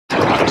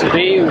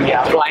Today we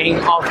are flying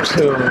off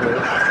to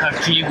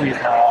Turkey with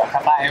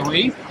Qatar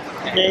Airways.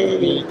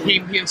 We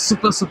came here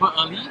super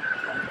early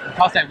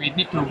because we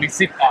need to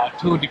visit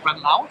two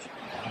different lounges.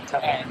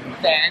 And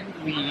then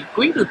we're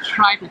going to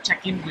try to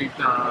check in with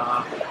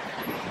the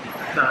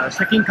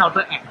check-in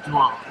counter at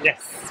Doha.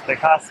 Yes,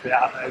 because we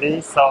are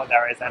early, so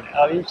there is an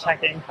early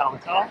check-in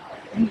counter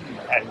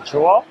at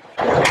Jewel.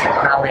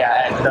 Now we are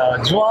at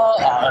the Jewel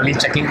early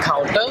check-in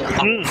counter.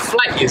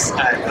 Flight is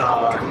at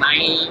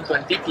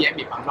 9:20 PM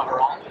if I'm not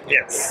wrong.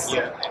 Yes.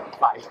 Here at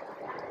 5.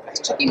 Let's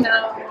check in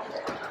now.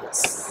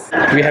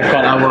 We have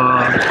got our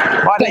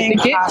Boarding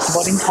ticket. pass.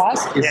 Boarding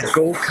pass is Yes.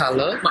 gold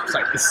color. Not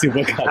sorry, it's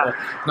silver color.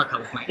 Not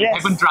color. Yes. I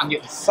haven't drunk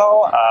it.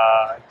 So,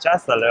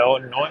 just a little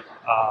note.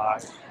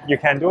 You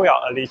can do your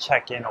early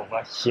check-in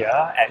over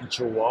here at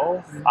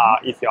Jewel.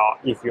 If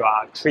you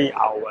are 3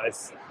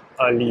 hours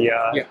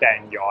earlier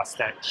than your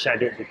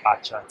scheduled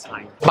departure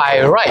time.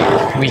 By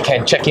right, we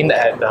can check in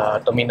at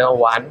the Terminal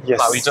 1, Yes.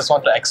 but we just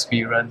want to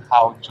experience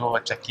how Joe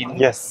check-in.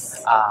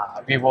 Yes.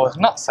 We will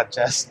not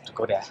suggest to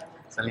go there.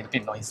 It's a little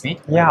bit noisy.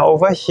 Yeah,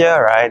 over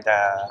here, right,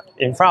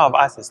 in front of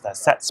us is the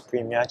SETS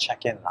Premier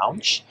Check-in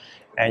Lounge,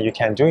 and you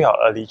can do your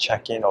early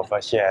check-in over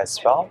here as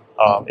well.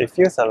 It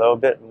feels a little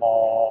bit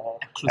more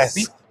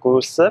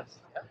exclusive.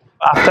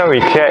 After we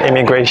clear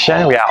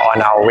immigration, we are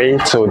on our way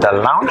to the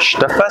lounge.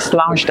 The first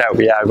lounge that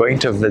we are going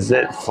to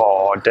visit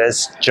for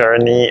this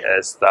journey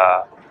is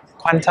the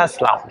Qantas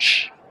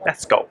Lounge.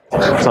 Let's go.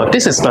 So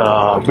this is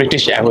the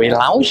British Airways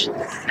Lounge,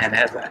 and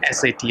there's the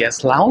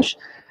SATS Lounge,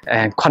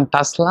 and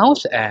Qantas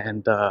Lounge,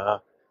 and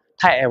the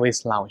Thai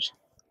Airways Lounge.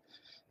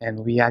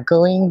 And we are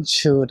going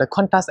to the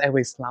Qantas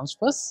Airways Lounge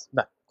first,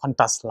 the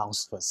Qantas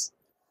Lounge first.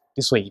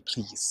 This way,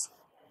 please.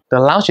 The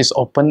lounge is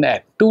open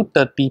at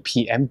 2:30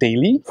 PM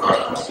daily.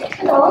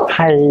 Hello.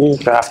 Hi,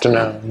 good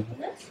afternoon.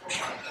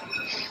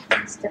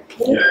 Mr.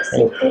 Pink,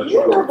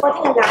 no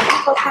boarding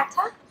announcement for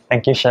Qatar.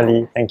 Thank you,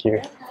 Shirley. Thank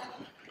you.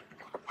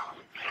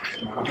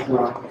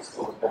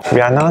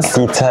 We are now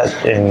seated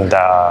in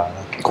the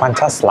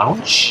Qantas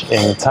Lounge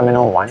in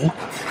Terminal 1.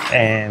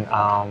 And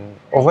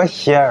over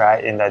here,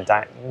 right, in the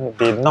Dine,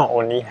 they not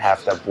only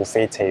have the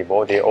buffet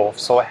table, they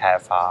also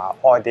have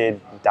all-day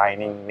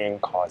dining main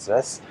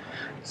courses.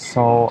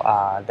 So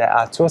there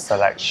are two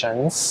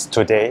selections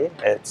today.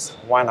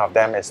 One of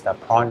them is the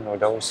prawn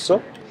noodle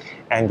soup,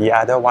 and the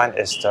other one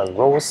is the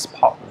roast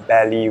pork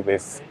belly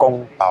with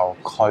gong bao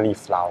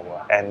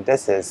cauliflower. And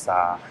this is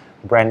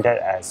branded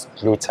as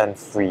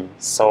gluten-free.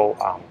 So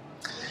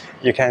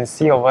you can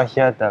see over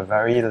here the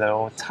very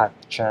little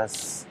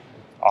touches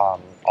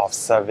of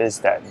service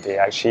that they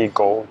actually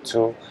go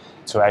to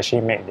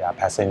actually make their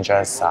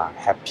passengers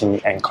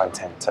happy and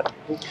contented.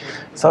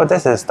 So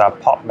this is the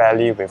pork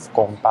belly with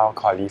gong bao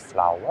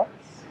cauliflower.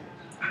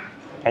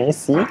 Can you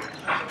see?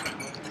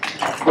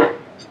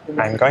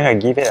 I'm going to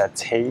give it a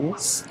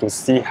taste to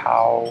see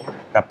how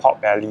the pork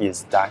belly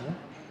is done.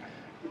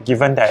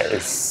 Given that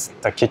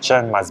the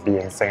kitchen must be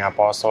in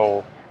Singapore,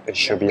 so it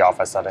should be of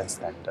a certain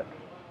standard.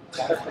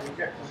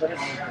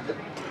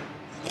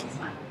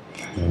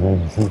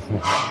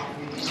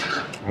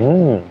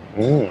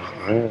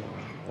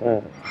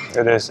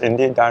 It is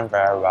indeed done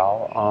very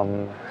well.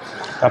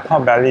 The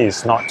pork belly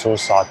is not too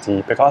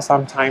salty because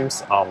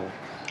sometimes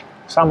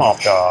some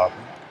of the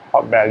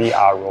pork belly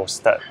are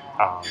roasted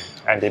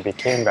and they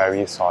became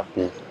very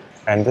salty.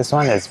 And this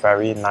one is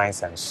very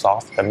nice and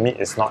soft. The meat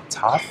is not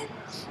tough,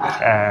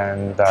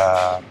 and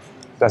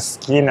the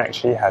skin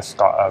actually has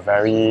got a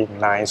very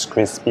nice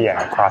crispy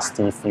and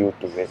crusty feel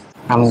to it.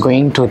 I'm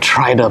going to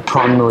try the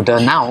prawn noodle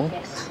now.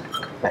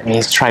 Let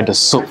me try the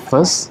soup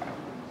first.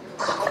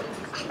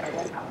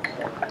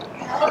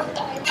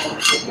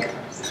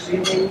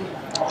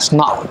 It's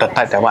not the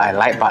type that I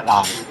like, but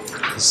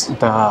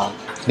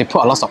they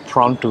put a lot of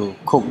prawn to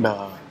cook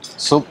the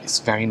soup. It's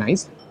very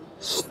nice.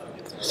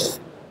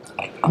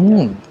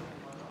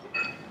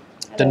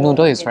 The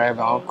noodle is very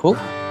well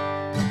cooked.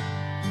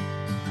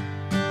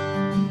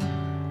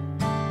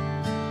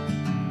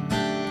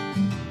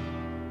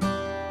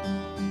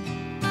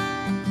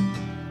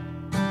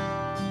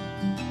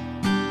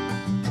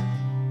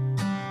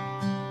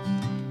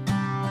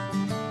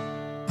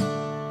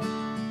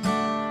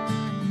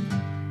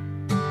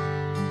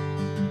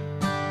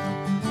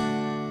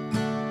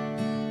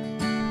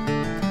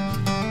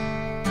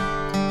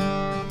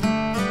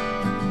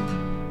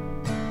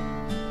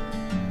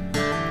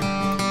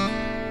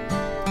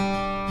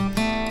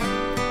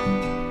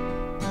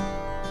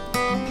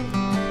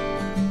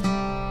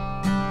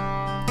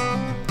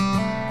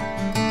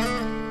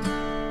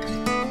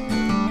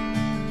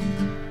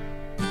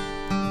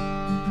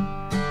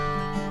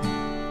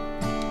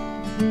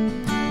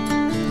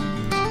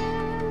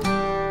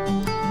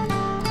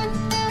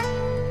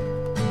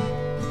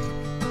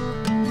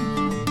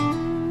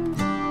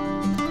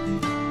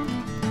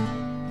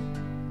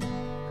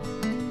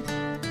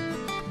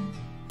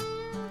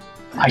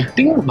 I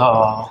think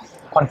the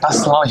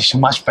Qantas Lounge is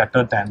much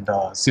better than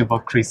the Silver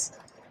Cruise.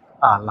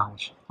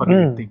 lounge. What do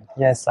you think?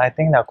 Yes, I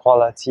think the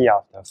quality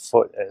of the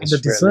food And is the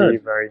dessert. really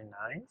very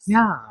nice.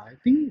 Yeah, I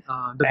think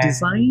the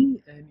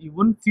design, and it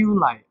won't feel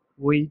like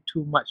way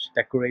too much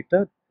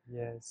decorated.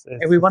 Yes,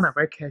 Everyone are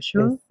very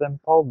casual. It's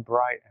simple,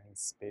 bright, and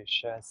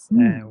spacious,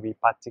 and we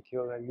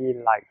particularly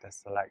like the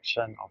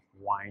selection of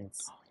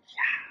wines.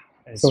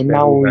 It's So really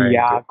now we very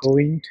are good.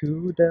 going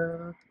to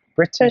the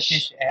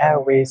British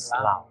Airways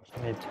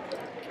Lounge.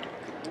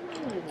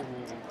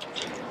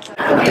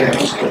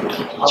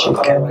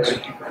 Chicken.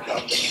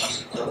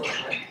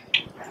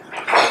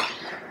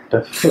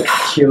 The food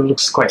here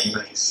looks quite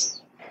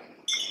nice.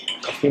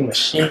 Coffee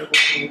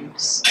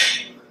machines.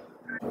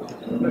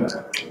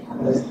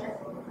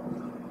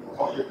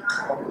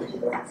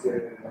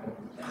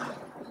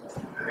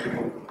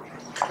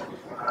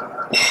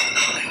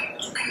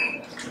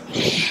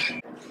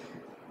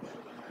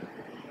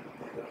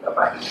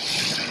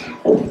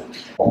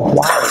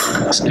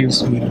 Wow,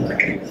 excuse me.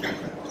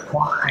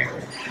 Why?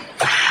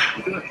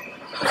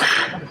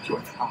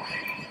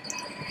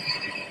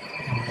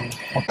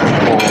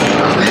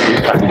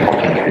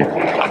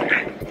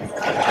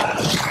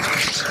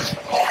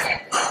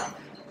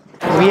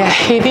 We are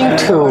heading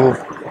to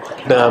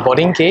the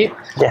boarding gate.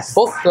 Yes.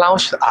 Both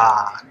lounges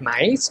are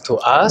nice to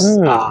us,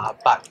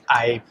 but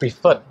I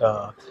prefer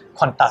the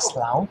Qantas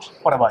Lounge.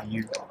 What about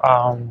you?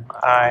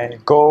 I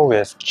go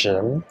with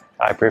Jim.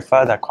 I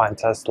prefer the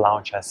Qantas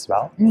Lounge as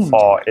well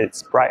for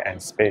its bright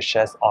and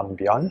spacious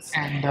ambience.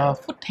 And the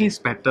food tastes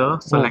better,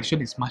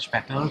 selection is much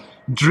better,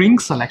 drink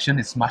selection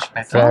is much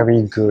better.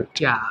 Very good.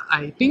 Yeah,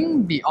 I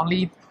think the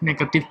only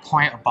negative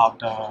point about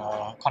the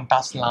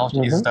Qantas Lounge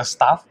is the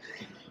staff.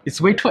 It's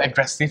way too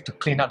aggressive to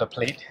clean up the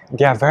plate.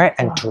 They are very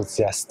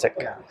enthusiastic.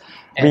 Yeah.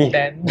 And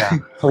then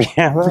we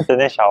haven't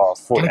finished our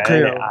food Can I and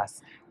clear? then they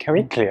ask, can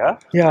we clear?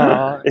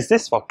 Yeah. Is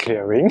this for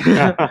clearing?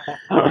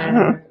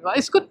 Well,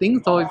 it's good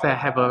thing though is that I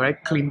have a very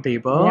clean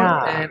table.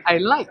 Yeah. And I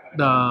like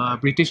the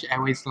British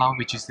Airways Lounge,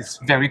 which is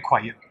very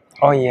quiet.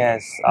 Oh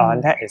yes,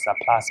 that is a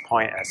plus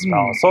point as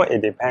well. So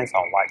it depends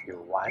on what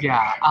you want.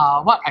 Yeah,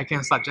 what I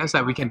can suggest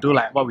that we can do,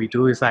 like what we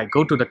do is like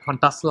go to the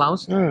Qantas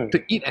Lounge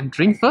to eat and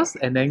drink first,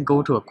 and then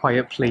go to a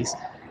quiet place.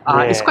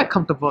 It's quite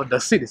comfortable. The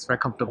seat is very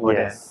comfortable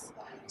there.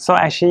 So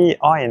actually,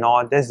 all in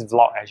all, this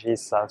vlog actually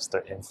serves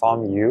to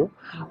inform you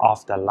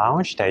of the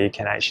lounge that you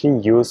can actually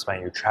use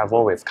when you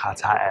travel with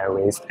Qatar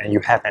Airways and you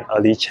have an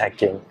early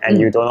check-in and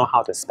you don't know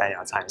how to spend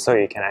your time. So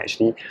you can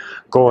actually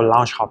go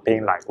lounge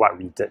hopping like what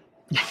we did.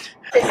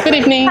 Good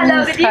evening.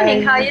 Hello, good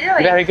evening. How are you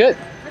doing? Very good.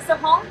 Mr.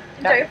 Hong,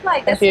 enjoy your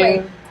flight this Thank way.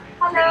 you.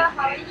 Hello,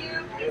 how are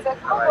you? Mr.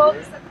 Hong,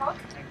 Mr. Hong.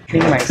 I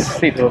think my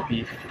seat will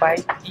be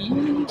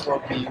 5E,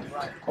 will be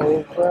right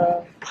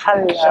over.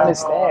 Hello. Sean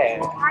is there.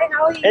 Hi,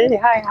 how are you? Hey,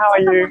 hi, how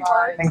are you?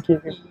 Hi. Thank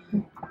you.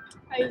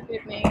 Hi, good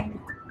evening.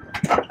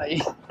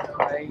 Hi.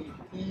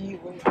 E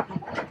will be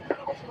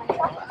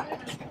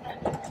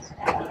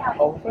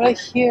over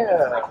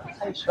here.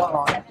 Hi,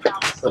 Sean.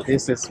 So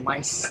this is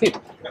my seat.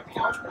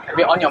 Have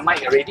you on your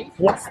mic already?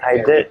 Yes, I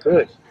Very did.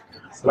 Good.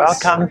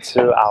 Welcome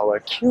to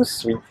our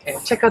QSuites.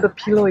 And check out the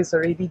pillow is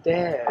already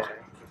there.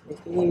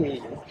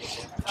 Hey.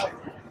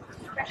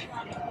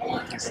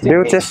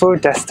 Beautiful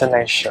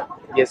destination.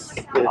 Yes.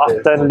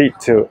 Often lead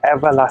to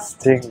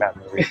everlasting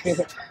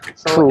memories.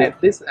 So Cool.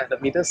 at the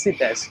middle seat,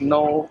 there's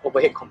no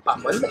overhead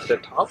compartment at the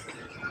top,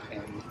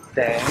 and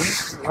then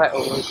right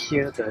over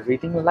here, the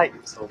reading light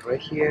is over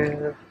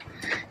here.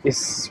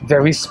 It's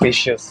very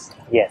spacious.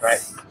 Yes,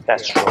 Right.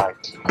 that's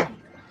right.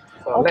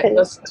 So Okay. let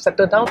us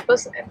settle down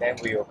first, and then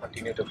we will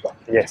continue to vlog.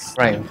 Yes.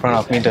 Right in front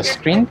of me, the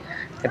screen,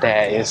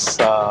 there is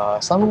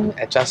some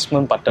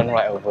adjustment button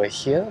right over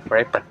here,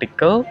 very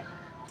practical.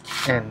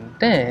 And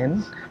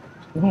then,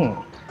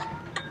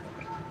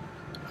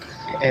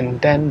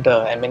 the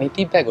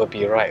amenity bag will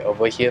be right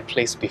over here,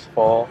 placed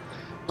before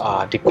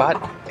depart.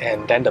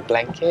 And then the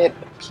blanket,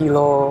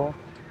 pillow,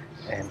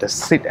 and the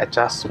seat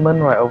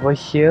adjustment right over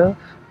here.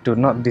 Do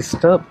not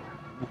disturb,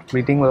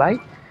 reading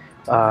light,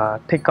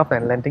 takeoff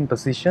and landing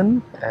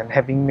position, and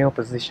having meal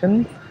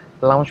position,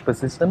 lounge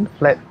position,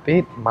 flat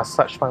bed,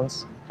 massage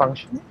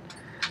function,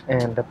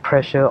 and the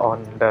pressure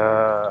on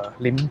the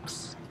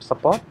limbs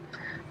support,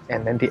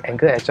 and then the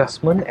angle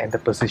adjustment and the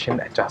position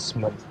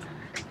adjustment.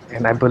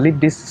 And I believe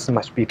this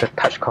must be the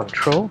touch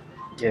control.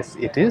 Yes,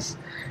 it is.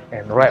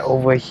 And right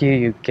over here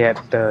you get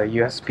the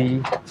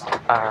USB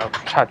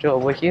charger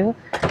over here,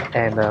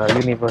 and a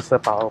universal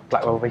power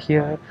plug over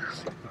here.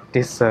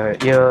 This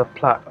ear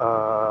plug,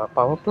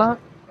 power plug,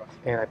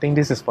 and I think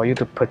this is for you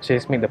to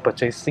make the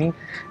purchasing,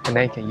 and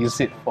then you can use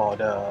it for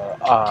the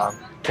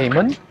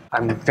payment.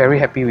 I'm very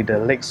happy with the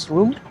legs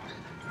room.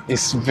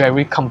 It's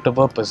very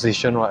comfortable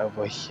position right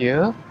over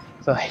here.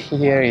 So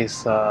here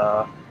is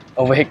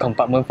overhead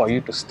compartment for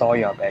you to store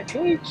your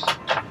baggage.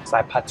 So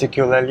I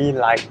particularly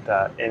like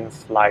the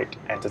in-flight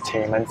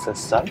entertainment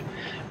system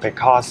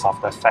because of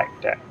the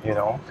fact that,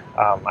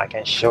 I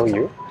can show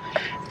you.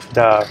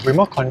 The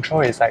remote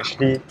control is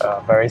actually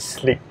a very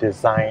sleek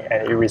design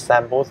and it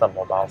resembles a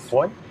mobile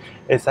phone.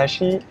 It's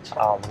actually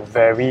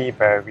very,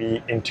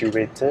 very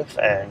intuitive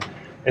and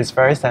it's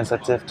very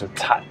sensitive to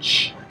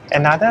touch.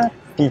 Another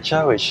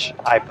feature which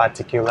I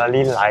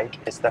particularly like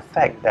is the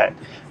fact that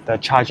the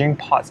charging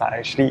ports are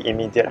actually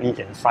immediately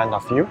in front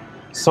of you.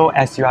 So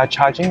as you are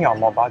charging your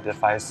mobile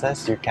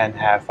devices, you can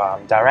have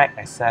direct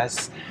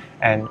access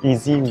and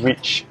easy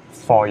reach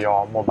for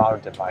your mobile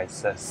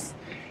devices.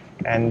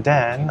 And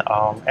then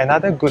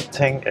another good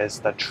thing is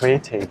the tray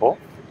table.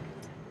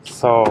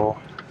 So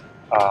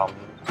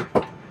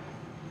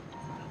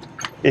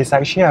it's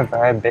actually a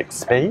very big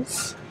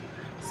space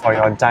for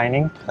your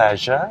dining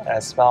pleasure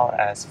as well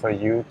as for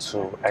you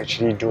to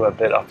actually do a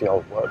bit of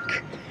your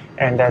work.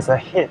 And there's a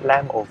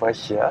headlamp over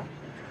here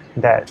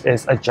that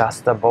is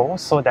adjustable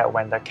so that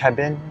when the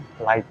cabin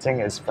lighting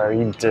is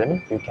very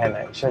dim, you can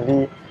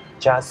actually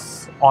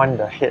just on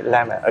the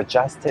headlamp and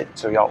adjust it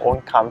to your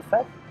own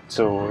comfort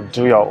to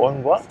do your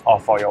own work or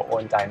for your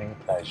own dining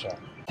pleasure.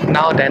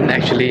 Now then,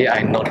 actually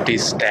I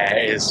noticed there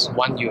is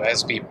one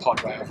USB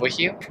port right over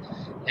here,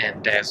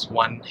 and there's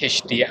one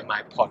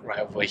HDMI port right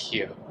over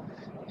here,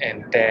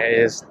 and there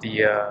is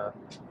the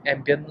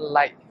ambient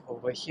light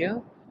over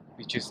here,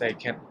 which is I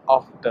can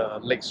off the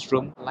legs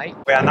room light.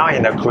 We are now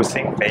in the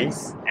cruising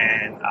phase,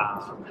 and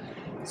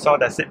so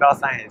the seatbelt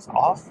sign is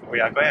off. We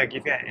are going to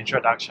give you an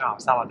introduction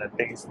of some of the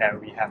things that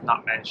we have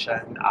not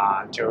mentioned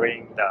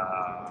during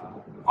the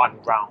on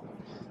ground.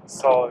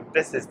 So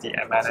this is the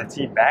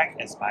amenity bag.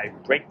 It's by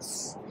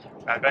Bricks.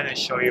 We are going to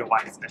show you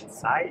what's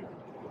inside.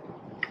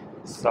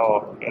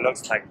 So it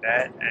looks like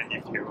that, and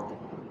if you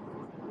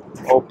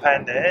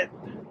open it,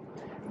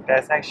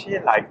 there's actually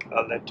like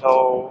a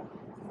little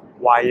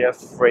wire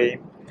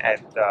frame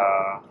at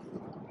the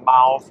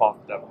mouth of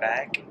the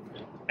bag.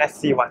 Let's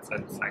see what's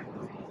inside.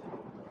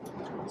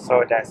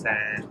 So there's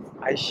an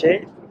eye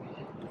shade.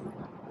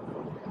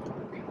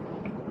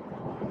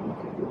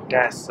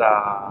 There's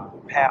a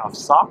pair of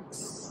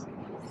socks.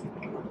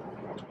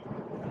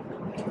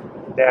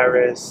 There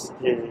is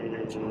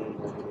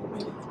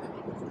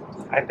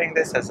I think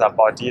this is a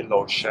body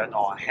lotion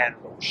or a hand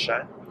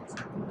lotion.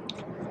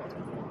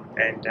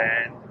 And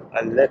then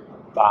a lip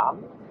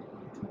balm.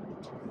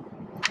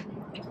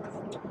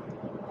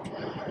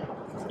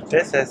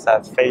 This is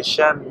a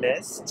facial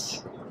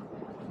mist.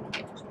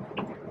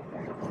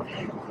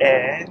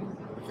 And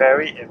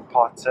very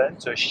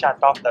important, to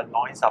shut off the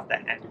noise of the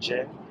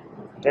engine,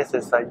 this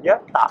is a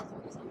earplug.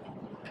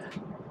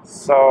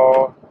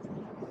 So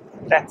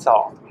that's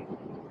all.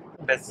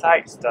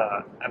 Besides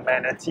the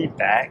amenity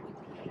bag,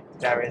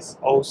 there is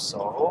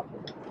also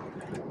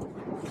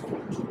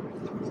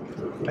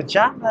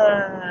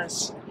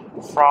pajamas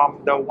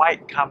from the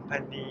white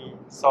company.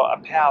 So a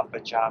pair of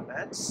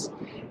pajamas,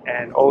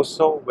 and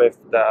also with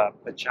the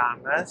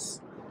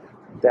pajamas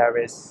there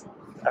is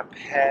a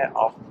pair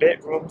of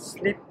bedroom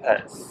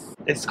slippers.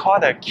 It's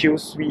called a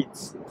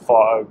QSuites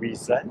for a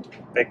reason,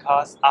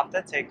 because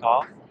after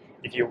takeoff,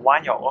 if you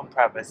want your own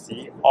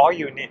privacy, all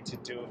you need to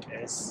do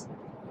is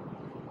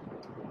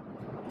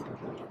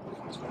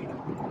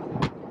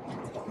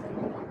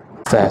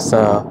there's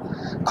a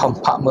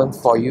compartment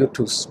for you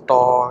to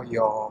store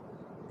your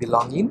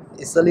belongings.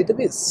 It's a little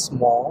bit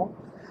small.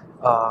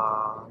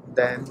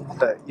 Then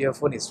the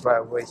earphone is right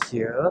over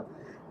here,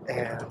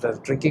 and the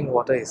drinking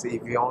water is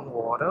Evian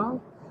water.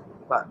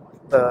 But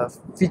the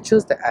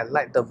features that I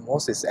like the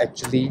most is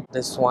actually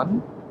this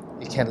one.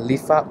 You can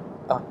lift up,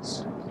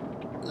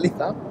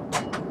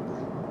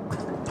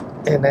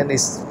 and then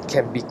it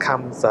can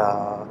become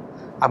the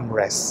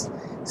armrest.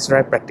 It's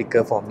very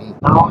practical for me.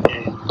 now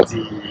in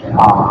the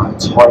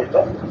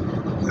toilet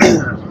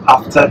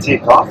after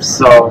takeoff.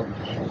 So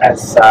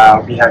as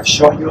we have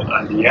shown you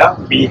earlier,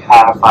 we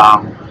have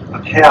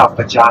a pair of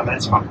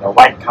pajamas from the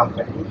white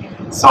company.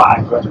 So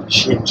I'm going to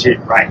change it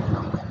right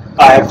now.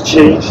 I have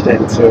changed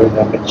into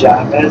the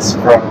pajamas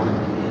from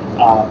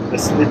the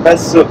slipper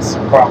suits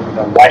from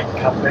the white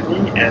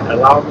company, and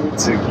allow me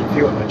to give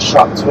you a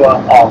short tour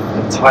of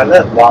the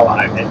toilet while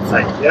I'm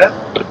inside here.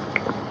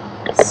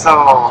 So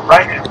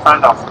right in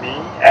front of me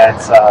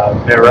is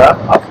a mirror,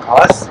 of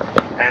course,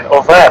 and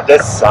over at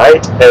this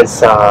side is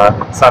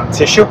some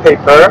tissue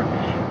paper,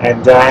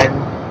 and then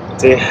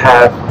they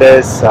have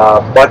this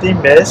body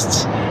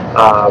mist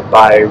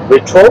by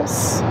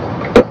Rituals,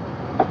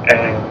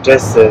 and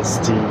this is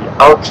the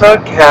Ultra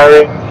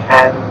Caring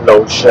Hand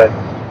Lotion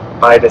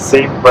by the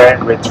same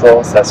brand,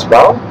 Rituals, as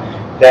well.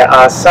 There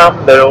are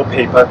some little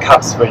paper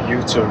cups for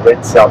you to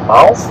rinse your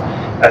mouth,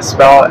 as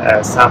well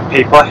as some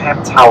paper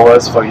hand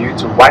towels for you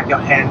to wipe your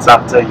hands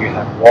after you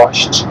have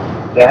washed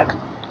them.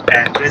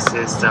 And this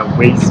is the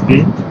waste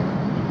bin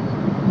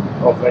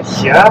over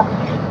here,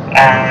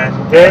 and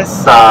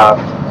this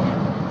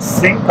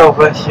sink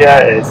over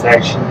here is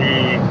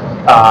actually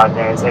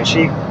there's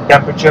actually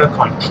temperature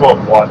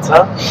controlled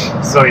water,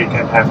 so you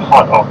can have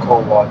hot or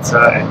cold water,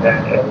 and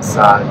then it's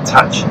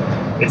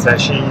it's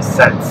actually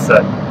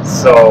censored,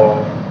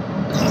 so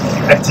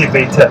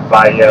activated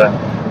via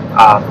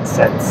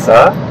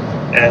sensor.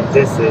 And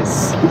this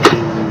is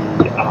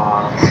the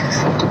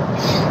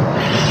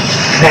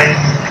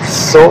hand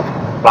soap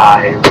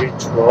by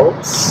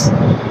Rituals,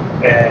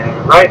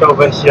 and right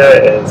over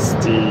here is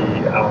the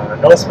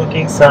no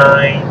smoking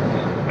sign,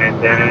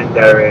 and then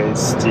there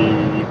is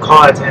the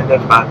call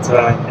attendant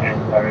button,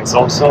 and there is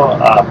also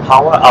a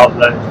power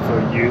outlet for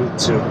you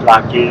to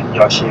plug in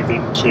your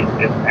shaving kit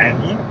if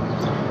any.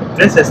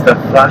 This is the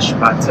flush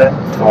button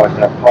for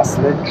the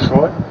porcelain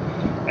throne,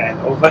 and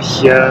over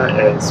here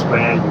is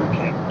where you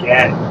can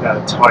get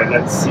the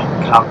toilet seat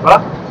cover.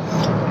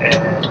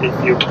 And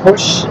if you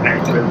push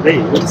and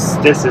release,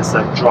 this is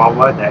a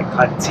drawer that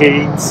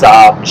contains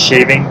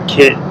shaving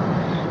kit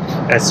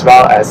as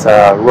well as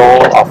a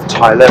roll of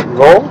toilet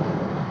roll.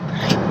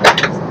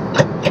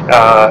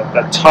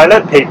 The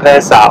toilet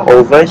papers are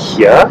over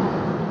here,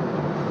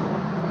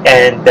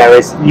 and there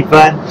is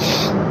even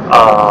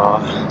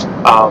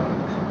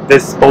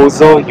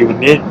disposal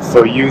unit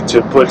for you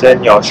to put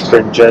in your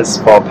syringes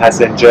for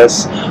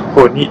passengers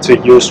who need to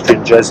use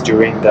syringes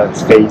during the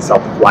phase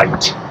of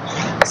flight.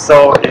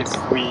 So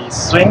if we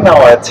swing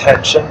our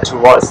attention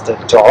towards the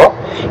door,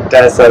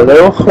 there's a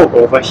little hook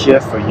over here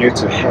for you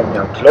to hang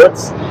your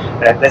clothes,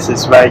 and this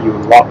is where you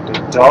lock the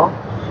door.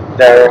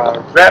 There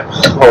are wrap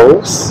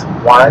holes,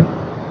 1,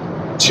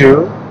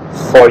 2,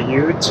 for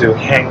you to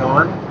hang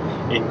on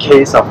in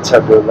case of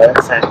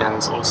turbulence, and there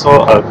is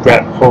also a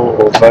grab hole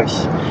over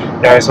here.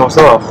 There is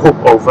also a hook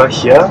over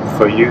here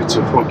for you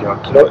to hook your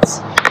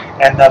clothes,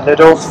 and a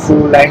little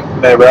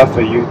full-length mirror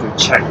for you to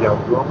check your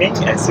grooming.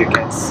 As you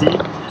can see,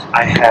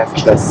 I have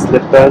the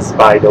slippers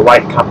by the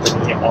white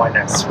company on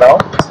as well.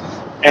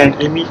 And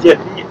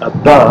immediately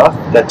above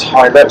the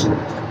toilet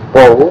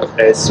bowl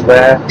is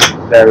where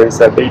there is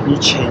a baby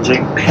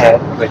changing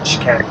pan which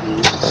can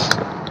be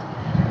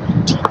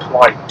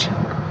deployed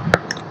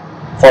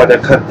for the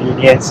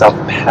convenience of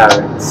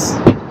parents.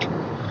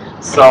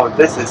 So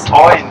this is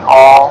all in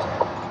all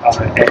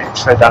an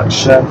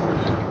introduction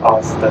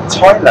of the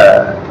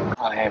toilet.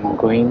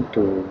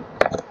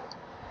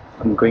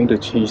 I'm going to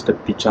change the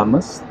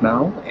pajamas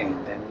now,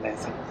 and then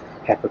let's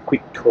have a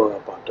quick tour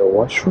about the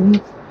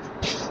washroom.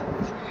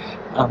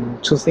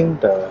 I'm choosing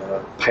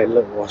the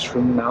pilot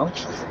washroom now.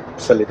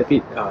 It's a little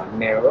bit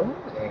narrow,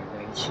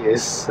 and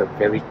here's a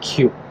very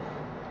cute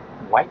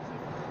wipe,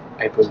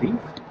 I believe.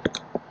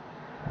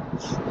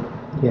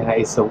 Yeah,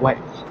 it's a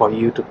wipe for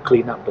you to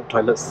clean up the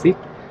toilet seat,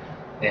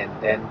 and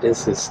then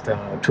this is the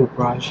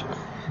toothbrush,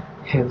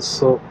 hand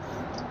soap,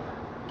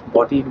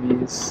 body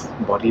mist,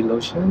 body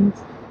lotion,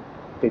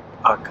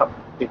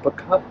 paper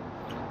cup,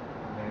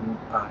 and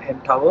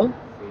hand towel,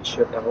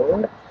 facial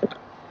towel,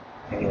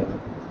 and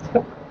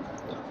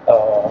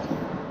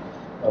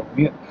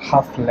a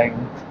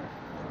half-length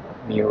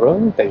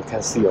mirror that you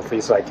can see your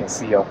face, so I can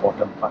see your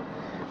bottom part.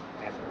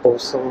 And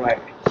also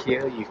right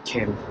here you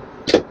can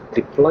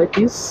deploy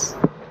this.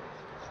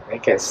 I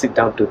can sit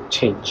down to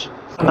change.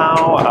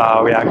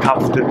 Now we are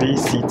comfortably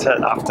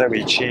seated after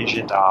we change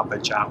into our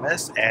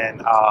pajamas,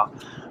 and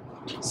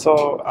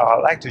so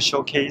I'd like to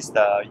showcase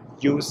the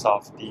use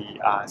of the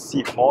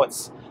seat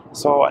modes.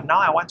 So now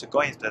I want to go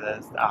into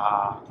the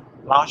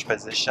lounge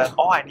position.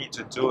 All I need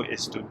to do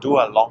is to do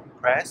a long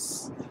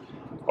press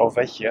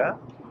over here.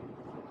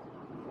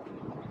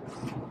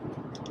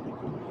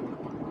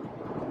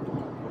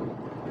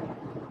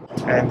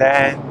 And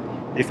then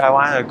if I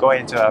want to go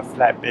into a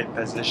flat bed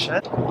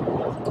position,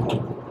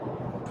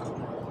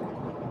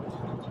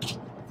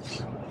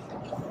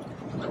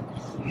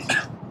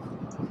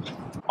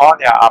 all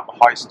their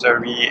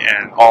upholstery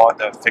and all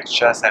the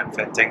fixtures and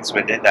fittings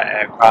within the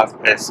aircraft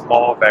is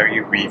all very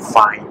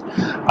refined.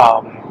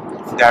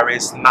 There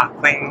is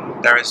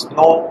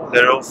no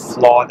little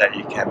flaw that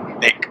you can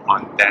pick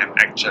on them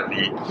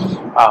actually.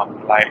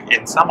 Like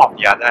in some of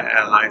the other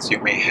airlines, you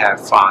may have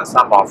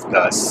some of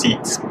the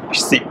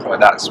seat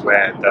products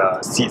where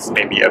the seats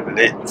may be a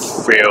bit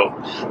frail,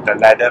 the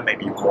leather may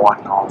be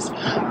worn off,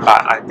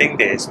 but I think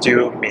they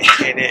still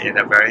maintain it in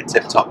a very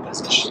tip-top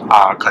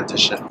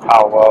condition.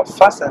 Our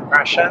first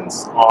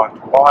impressions on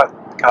board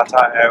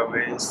Qatar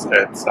Airways,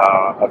 it's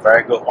a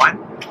very good one,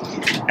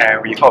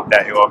 and we hope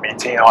that it will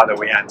maintain all the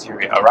way until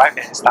we arrive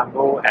in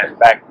Istanbul and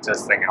back to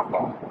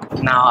Singapore.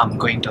 Now I'm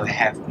going to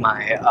have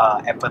my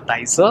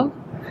appetizer.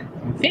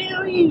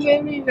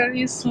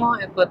 Very small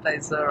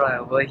appetizer right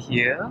over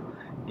here,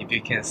 if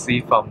you can see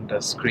from the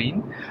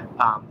screen.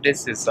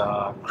 This is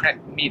a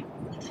crab meat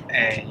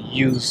and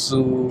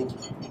yuzu,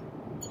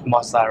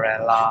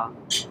 mozzarella,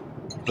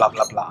 blah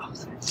blah blah.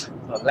 So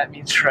let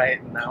me try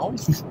it now.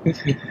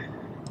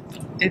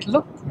 It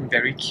looked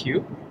very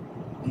cute.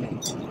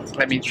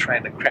 Let me try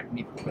the crab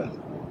meat first.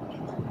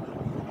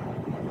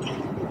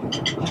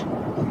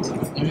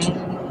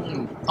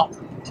 Oh,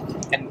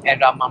 and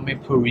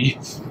edamame puri.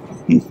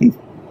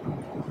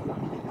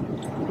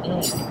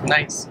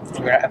 Nice,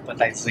 very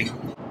appetizing.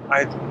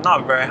 I'm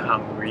not very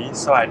hungry,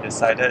 so I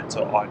decided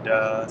to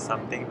order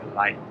something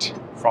light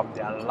from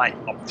their light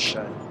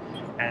option,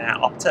 and I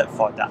opted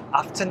for the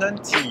afternoon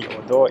tea,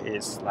 although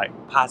it's like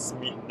past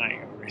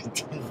midnight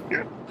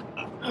already.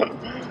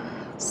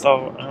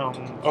 So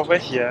over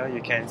here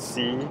you can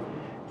see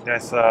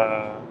there's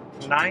a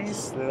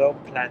nice little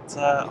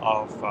platter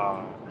of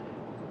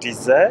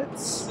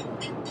desserts,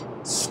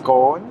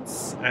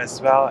 scones,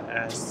 as well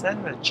as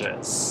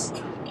sandwiches.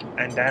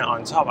 And then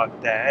on top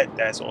of that,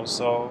 there's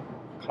also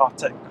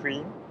clotted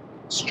cream,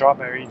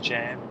 strawberry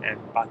jam, and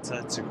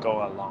butter to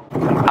go along.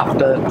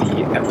 After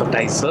the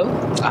appetizer,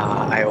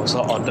 I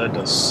also ordered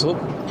the soup,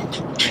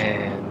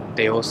 and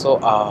they also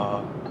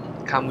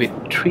come with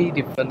 3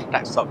 different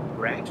types of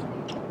bread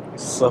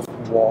served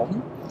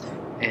warm,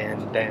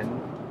 and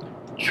then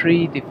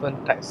 3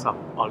 different types of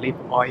olive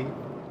oil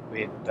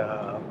with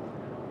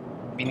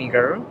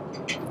vinegar,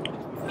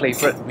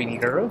 flavored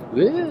vinegar.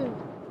 Woo!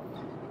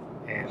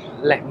 And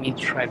let me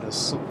try the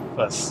soup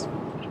first.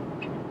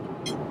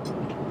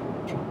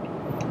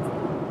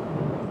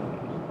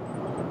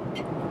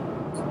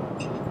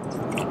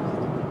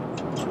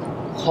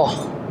 Oh,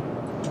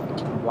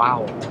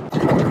 wow!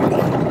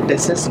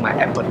 This is my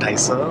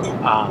appetizer.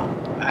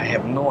 I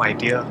have no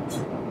idea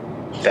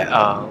that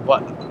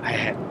what I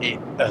had ate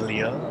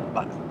earlier,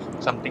 but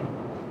something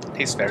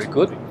tastes very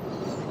good.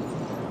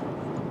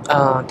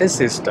 This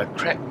is the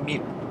crab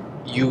meat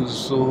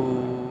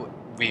yuzu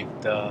with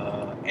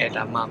the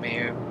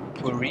edamame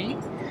puri.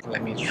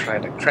 Let me try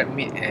the crab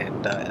meat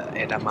and the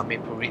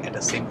edamame puri at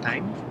the same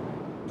time.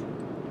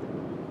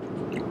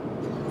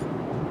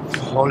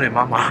 Holy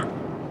mama!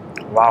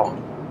 Wow!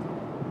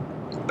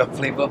 The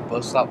flavor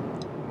bursts out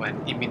when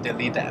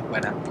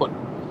I put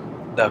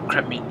the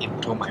crab meat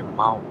into my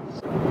mouth.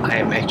 I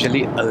am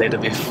actually a little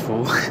bit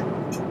full.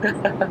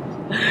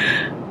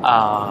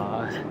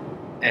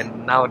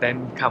 And now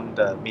then come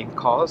the main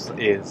course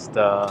is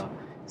the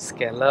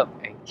scallop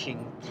and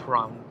king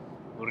prawn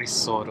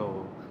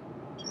risotto.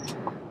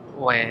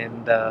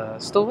 When the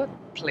steward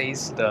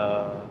placed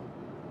the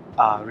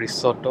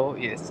risotto,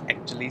 it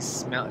actually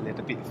smelled a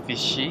little bit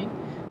fishy.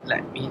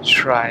 Let me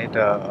try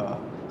the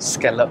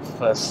scallop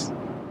first.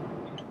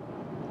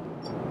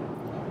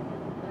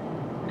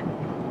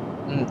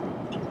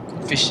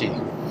 Fishy.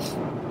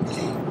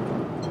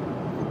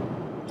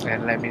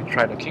 And let me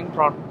try the king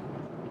prawn.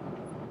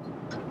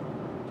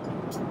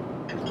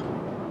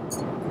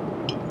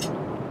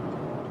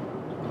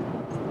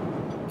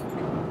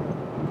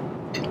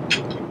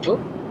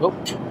 Oh.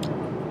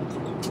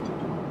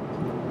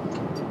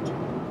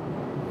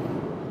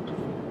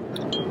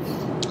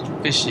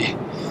 Fishy.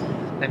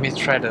 Let me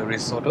try the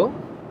risotto.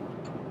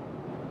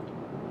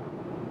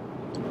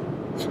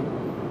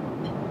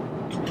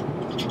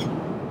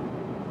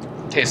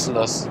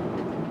 Tasteless.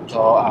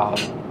 So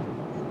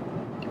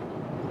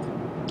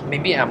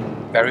maybe I'm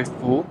very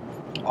full,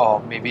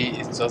 or maybe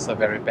it's just a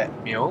very bad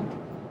meal.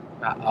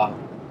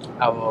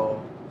 I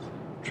will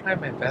try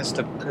my best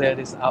to clear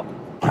this up.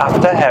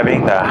 After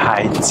having the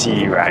high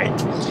tea,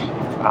 right,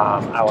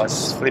 I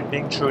was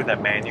flipping through the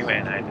menu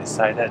and I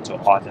decided to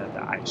order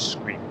the ice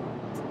cream.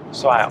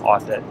 So I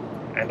ordered,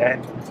 and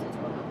then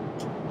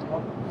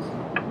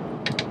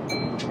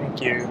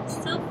thank you.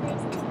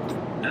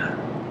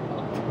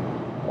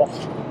 Oh.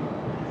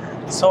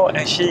 So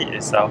actually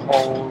it's a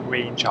whole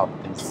range of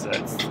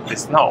desserts.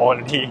 It's not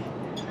only,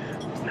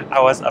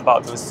 I was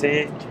about to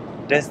say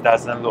this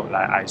doesn't look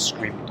like ice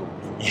cream to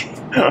me.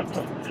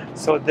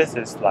 So this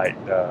is like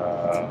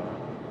the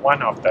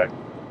one of the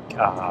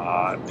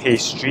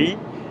pastry,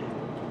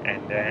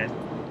 and then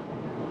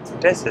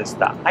this is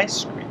the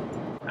ice cream.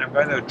 I'm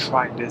going to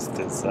try this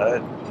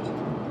dessert.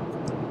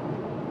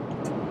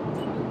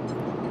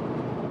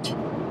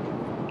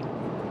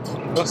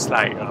 It looks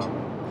like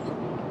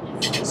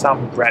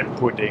some bread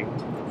pudding.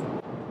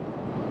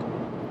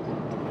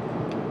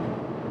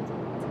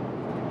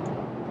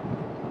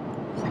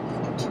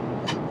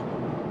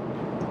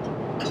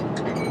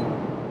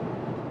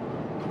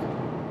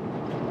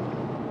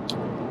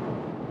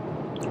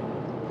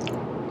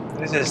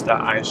 This is the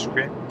ice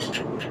cream.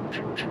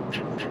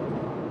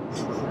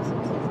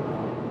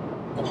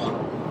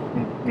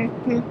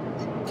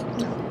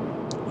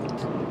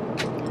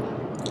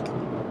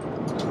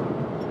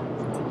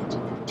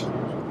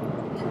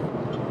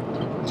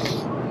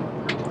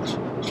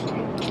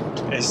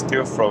 It's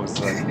still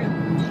frozen.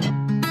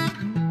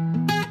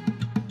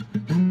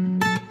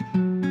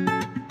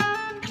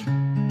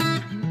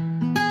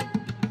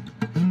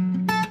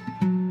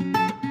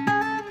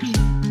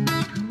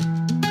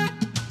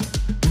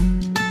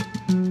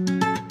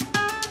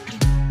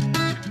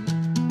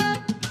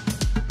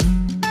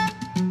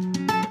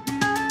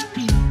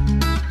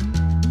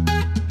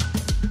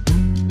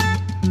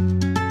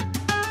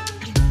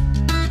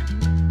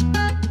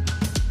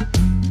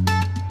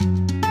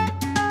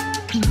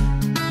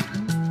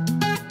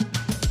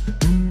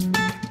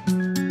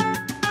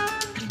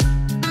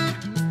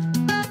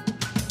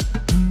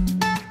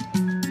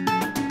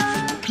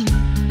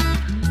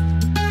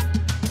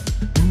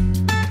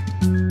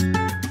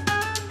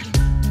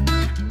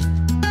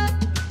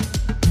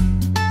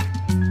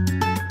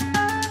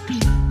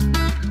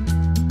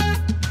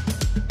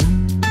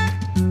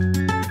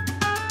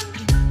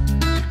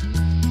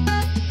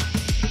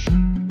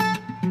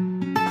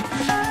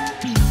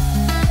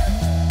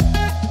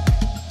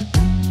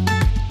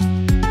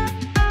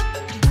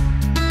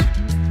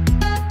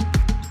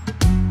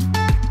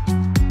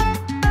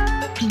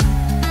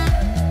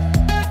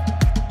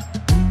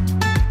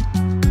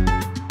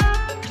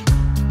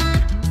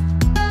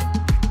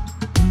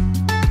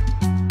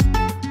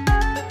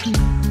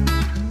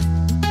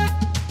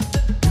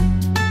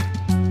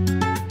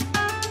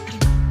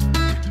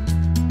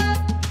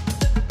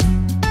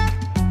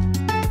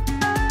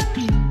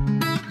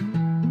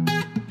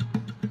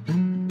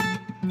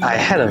 I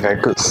had a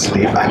very good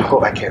sleep. I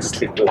hope I can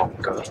sleep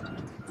longer.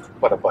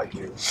 What about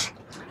you?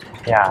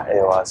 Yeah,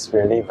 it was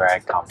really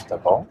very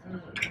comfortable.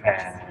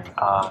 And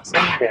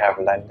since we have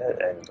landed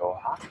in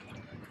Doha,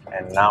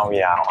 and now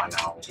we are on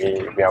our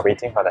way. We are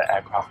waiting for the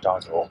aircraft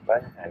door to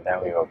open, and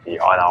then we will be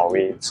on our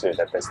way to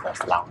the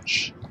business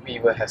lounge. We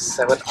will have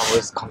 7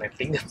 hours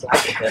connecting the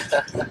flight.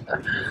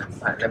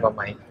 But never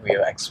mind. We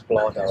will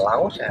explore the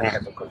lounge and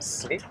have a good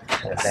sleep.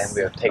 And then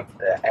we'll take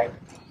the air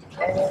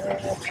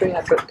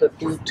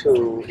 330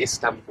 to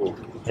Istanbul.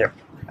 Yep,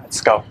 let's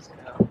go.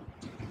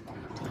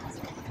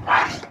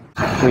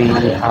 We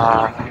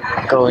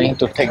are going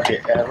to take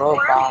the aero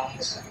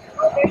bus.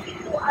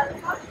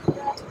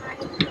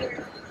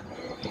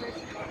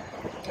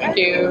 Thank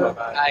you.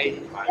 Bye.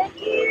 Thank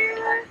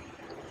you.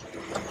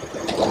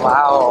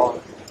 Wow,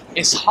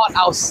 it's hot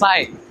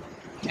outside.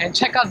 And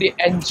check out the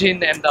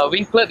engine and the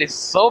winglet is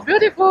so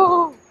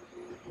beautiful.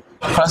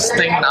 First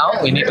thing now,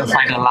 we need to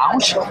find a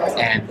lounge,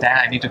 and then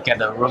I need to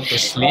get a room to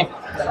sleep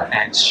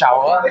and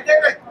shower.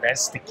 Very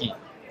sticky.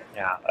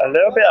 Yeah, a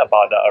little bit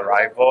about the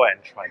arrival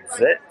and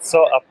transit.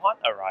 So upon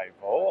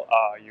arrival,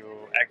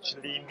 you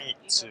actually need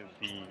to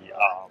be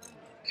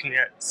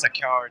cleared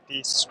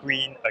security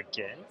screen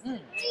again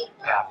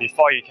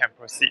before you can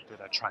proceed to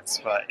the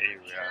transfer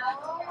area.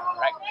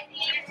 Alright.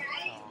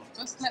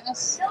 Just let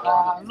us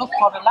look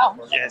for the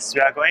lounge. Yes,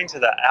 we are going to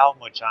the Al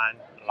Mujan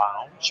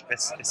Lounge.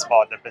 It's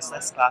for the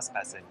business class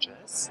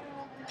passengers.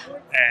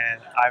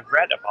 And I've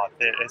read about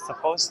it. It's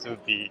supposed to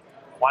be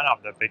one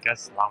of the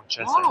biggest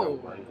lounges in the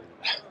world.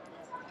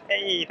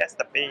 Hey, that's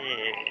the bed.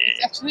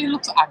 It actually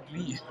looks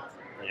ugly.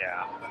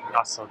 Yeah,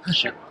 not so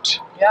cute.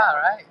 Yeah,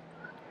 right?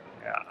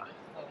 Yeah.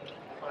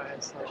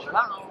 Where's the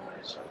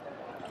lounge?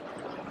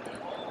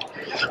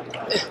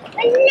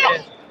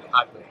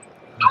 Ugly.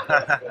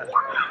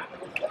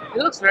 It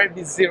looks very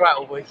busy right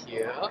over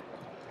here.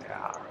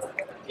 Yeah.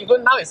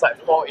 Even now it's like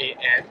 4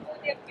 a.m.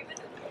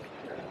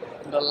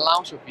 The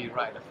lounge will be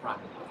right at the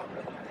front.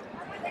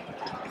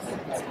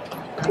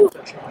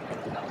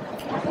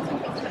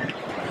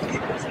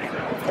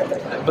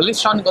 I believe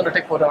Sean is going to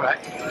take photo, right?